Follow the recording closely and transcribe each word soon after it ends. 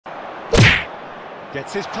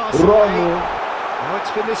Gets his pass away. Now it's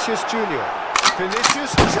Vinicius Junior.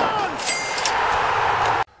 Vinicius, chance!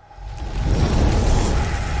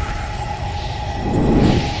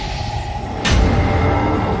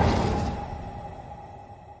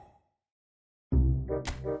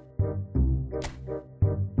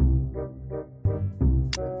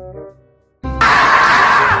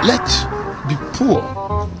 Let the poor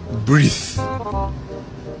breathe.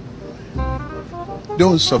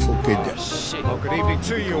 Don't suffocate them. Well, good evening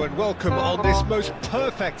to you and welcome on this most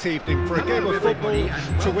perfect evening for a game of football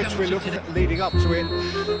to which we look leading up to it.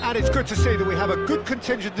 And it's good to see that we have a good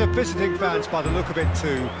contingent of visiting fans by the look of it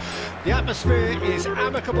too. The atmosphere is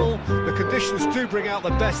amicable, the conditions do bring out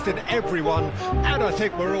the best in everyone, and I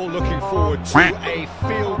think we're all looking forward to a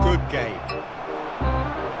feel-good game.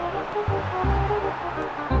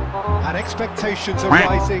 And expectations are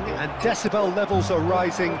rising and decibel levels are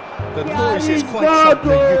rising. The noise is quite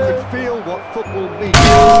something. You can feel what football means.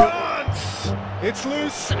 Chance! It's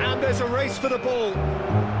loose and there's a race for the ball.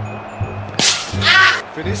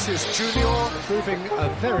 Vinicius Junior proving a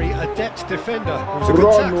very adept defender. It was a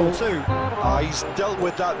good tackle too. He's dealt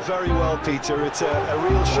with that very well, Peter. It's a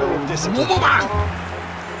real show of discipline.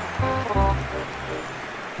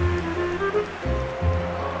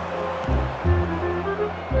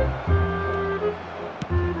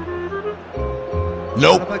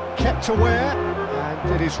 Nope. But kept aware, and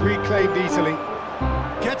it is reclaimed easily.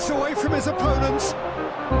 Gets away from his opponents.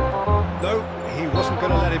 No, he wasn't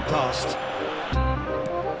going to let him past.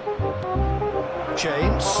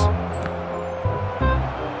 James.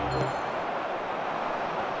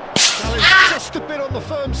 Challenge just a bit on the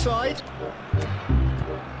firm side.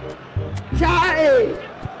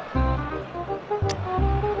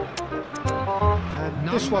 And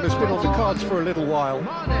this one has been on the cards for a little while.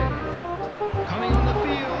 Coming on the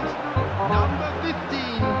field, number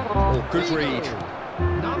 15. Oh, good read.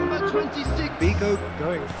 Number 26. Vigo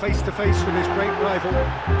going face to face with his great rival.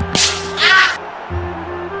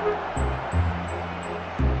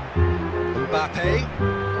 Mbappe.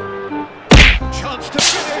 Chance to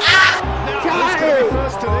finish. Now who's going to be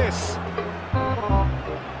first to this?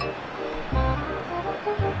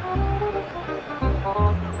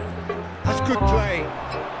 That's good play.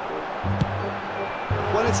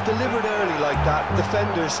 When it's delivered early like that,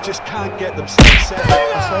 defenders just can't get themselves set.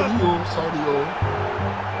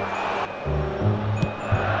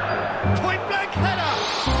 Point blank header!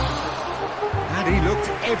 And he looked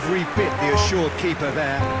every bit the assured keeper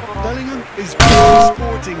there. Bellingham is very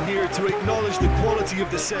sporting here to acknowledge the quality of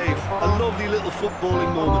the save. A lovely little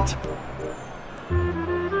footballing moment.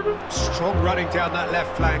 Strong running down that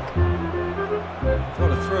left flank.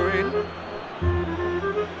 Got a throw in.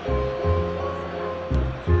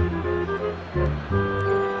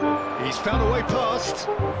 He's found a way past.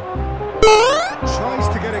 Tries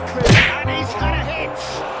to get it clear, and he's had a hit.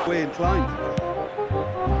 Way inclined.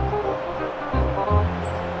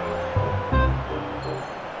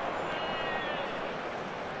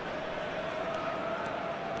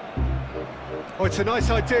 Oh, it's a nice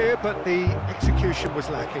idea, but the execution was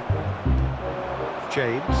lacking.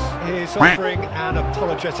 James is offering an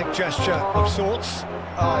apologetic gesture of sorts.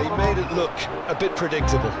 He made it look a bit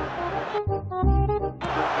predictable.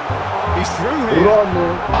 He's through here.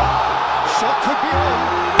 Shot could be on.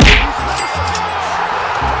 He's had a chance.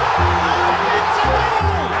 And it's a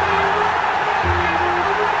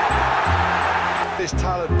goal. This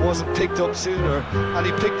talent wasn't picked up sooner, and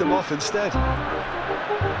he picked them off instead.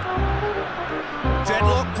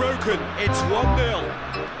 Deadlock broken. It's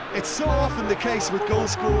 1-0. It's so often the case with goal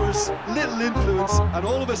scorers, little influence, and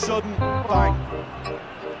all of a sudden, bang.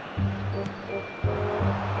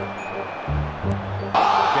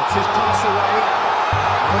 Gets his pass away.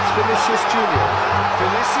 That's Vinicius Junior.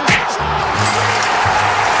 Vinicius.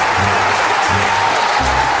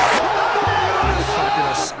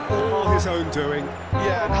 Fabulous. All his own doing.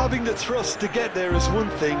 Yeah, and having the thrust to get there is one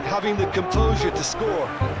thing, having the composure to score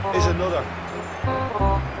is another.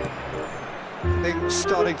 Things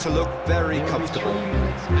starting to look very comfortable.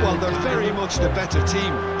 Well, they're very much the better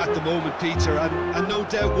team at the moment, Peter, and no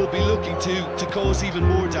doubt will be looking to cause even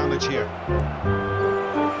more damage here.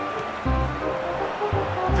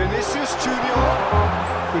 Vinicius Junior.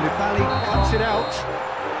 Koulibaly cuts it out.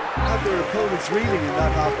 Had their opponents reeling in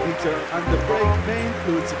that half, Peter, and the break may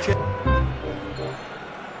influence a change.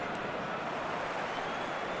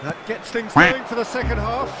 That gets things going for the second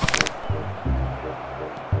half.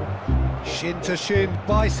 Shin to shin,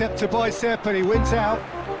 bicep to bicep, and he wins out.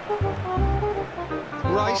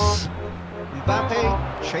 Rice, Mbappe,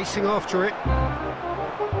 chasing after it.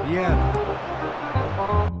 Yeah.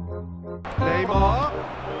 Neymar,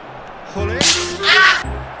 pulling.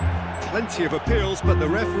 Plenty of appeals, but the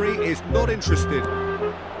referee is not interested.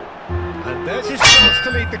 And there's his chance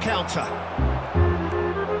to lead the counter.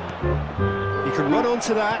 He can run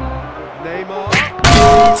onto that. Neymar.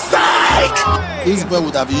 Psych! This boy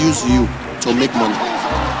would have used you to make money.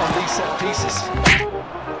 On these set pieces.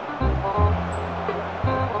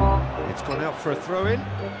 It's gone out for a throw-in.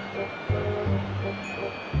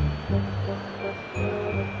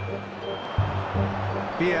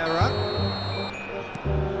 Vieira.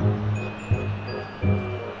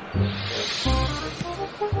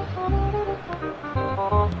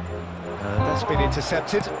 That's been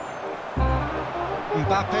intercepted.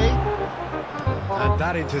 Mbappe. And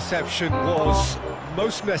that interception was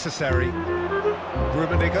most necessary.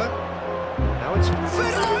 Rummenigge. Now it's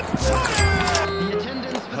The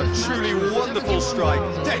attendance for a this truly match was wonderful strike,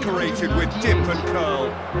 71,000. decorated with dip and curl.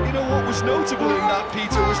 You know what was notable in that,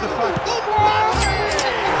 Peter, was the fact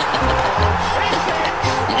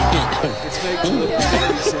it's made to look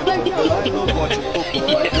very simple, but I love watching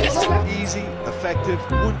football like this. Easy, effective,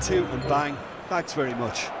 1-2 and bang. Thanks very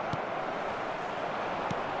much.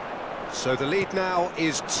 So the lead now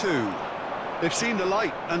is 2. They've seen the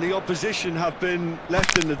light and the opposition have been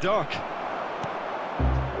left in the dark.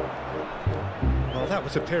 Well, that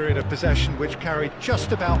was a period of possession which carried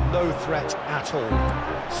just about no threat at all.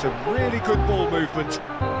 Some really good ball movement.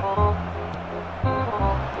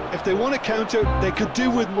 If they want to counter, they could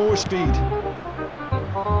do with more speed.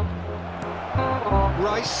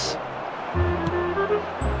 Rice.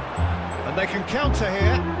 And they can counter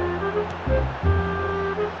here.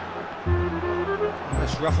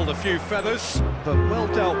 That's ruffled a few feathers, but well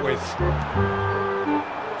dealt with.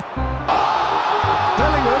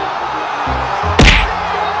 Bellingham.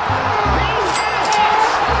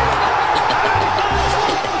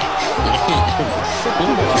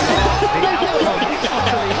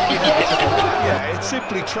 Yeah, it's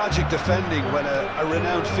simply tragic defending when a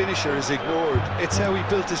renowned finisher is ignored. It's how he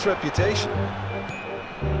built his reputation.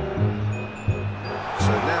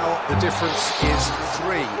 So now the difference is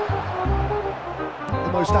 3.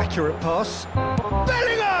 The most accurate pass.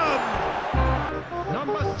 Bellingham!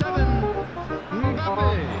 Number 7,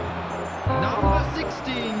 Mbappe. Number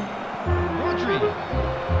 16, Rodri.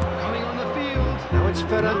 Coming on the field. Now it's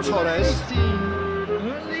Ferran Number Torres. 18,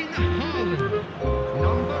 Erling Haaland.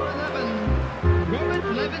 Number 11, Robert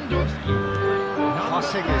Lewandowski.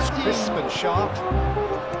 Passing is crisp and sharp.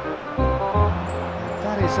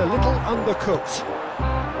 That is a little undercooked.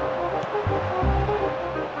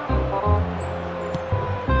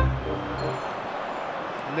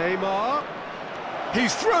 Neymar.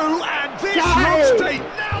 He's through, and this looks deep.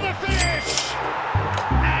 Now the finish!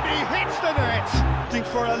 And he hits the net. Looking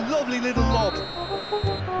for a lovely little lob.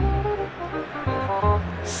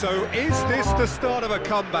 So is this the start of a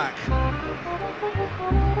comeback?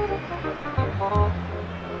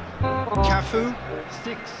 Cafu.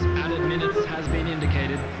 6 added minutes has been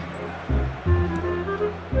indicated.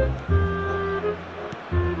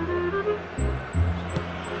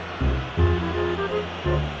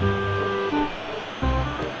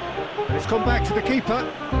 And it's gone back to the keeper.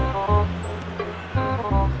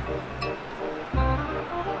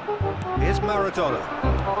 Here's Maradona.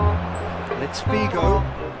 And it's Figo.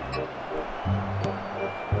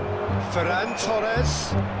 Ferran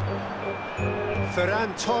Torres.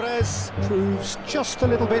 Ferran Torres proves just a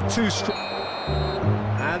little bit too strong.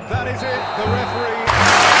 And that is it, the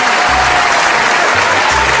referee